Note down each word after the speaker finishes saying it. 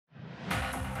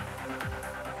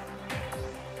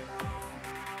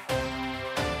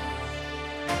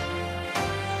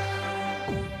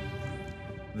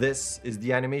This is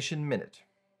the Animation Minute.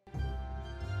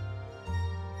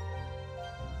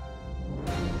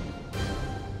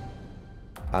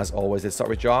 As always, let's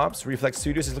start with jobs. Reflex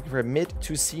Studios is looking for a mid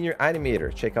to senior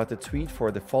animator. Check out the tweet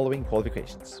for the following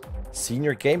qualifications.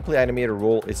 Senior gameplay animator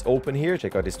role is open here.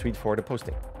 Check out this tweet for the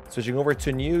posting. Switching over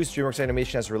to news, DreamWorks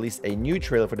Animation has released a new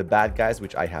trailer for The Bad Guys,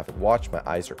 which I haven't watched. My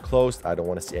eyes are closed. I don't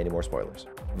want to see any more spoilers.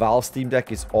 Valve Steam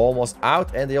Deck is almost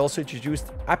out, and they also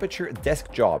introduced Aperture Desk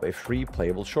Job, a free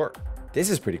playable short. This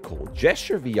is pretty cool.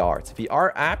 GestureVR. It's a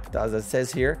VR app, as it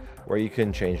says here, where you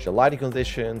can change the lighting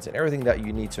conditions and everything that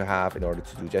you need to have in order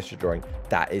to do gesture drawing.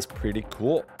 That is pretty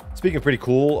cool. Speaking of pretty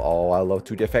cool, oh, I love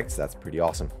 2D effects. That's pretty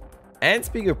awesome. And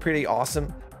speaking of pretty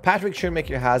awesome, Patrick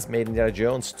Schoenmaker has made Indiana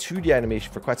Jones 2D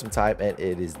animation for quite some time, and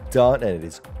it is done, and it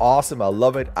is awesome. I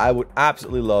love it. I would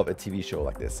absolutely love a TV show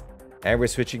like this. And we're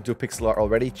switching to pixel art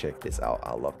already. Check this out.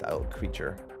 I love that little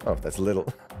creature. Oh, that's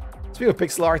little. Speaking of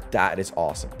pixel art, that is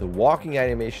awesome. The walking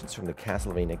animations from the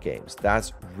Castlevania games.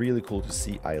 That's really cool to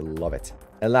see. I love it.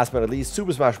 And last but not least,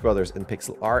 Super Smash Bros. In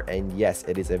pixel art. And yes,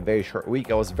 it is a very short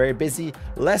week. I was very busy,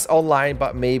 less online,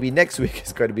 but maybe next week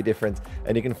is going to be different.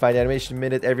 And you can find Animation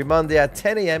Minute every Monday at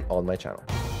 10 AM on my channel.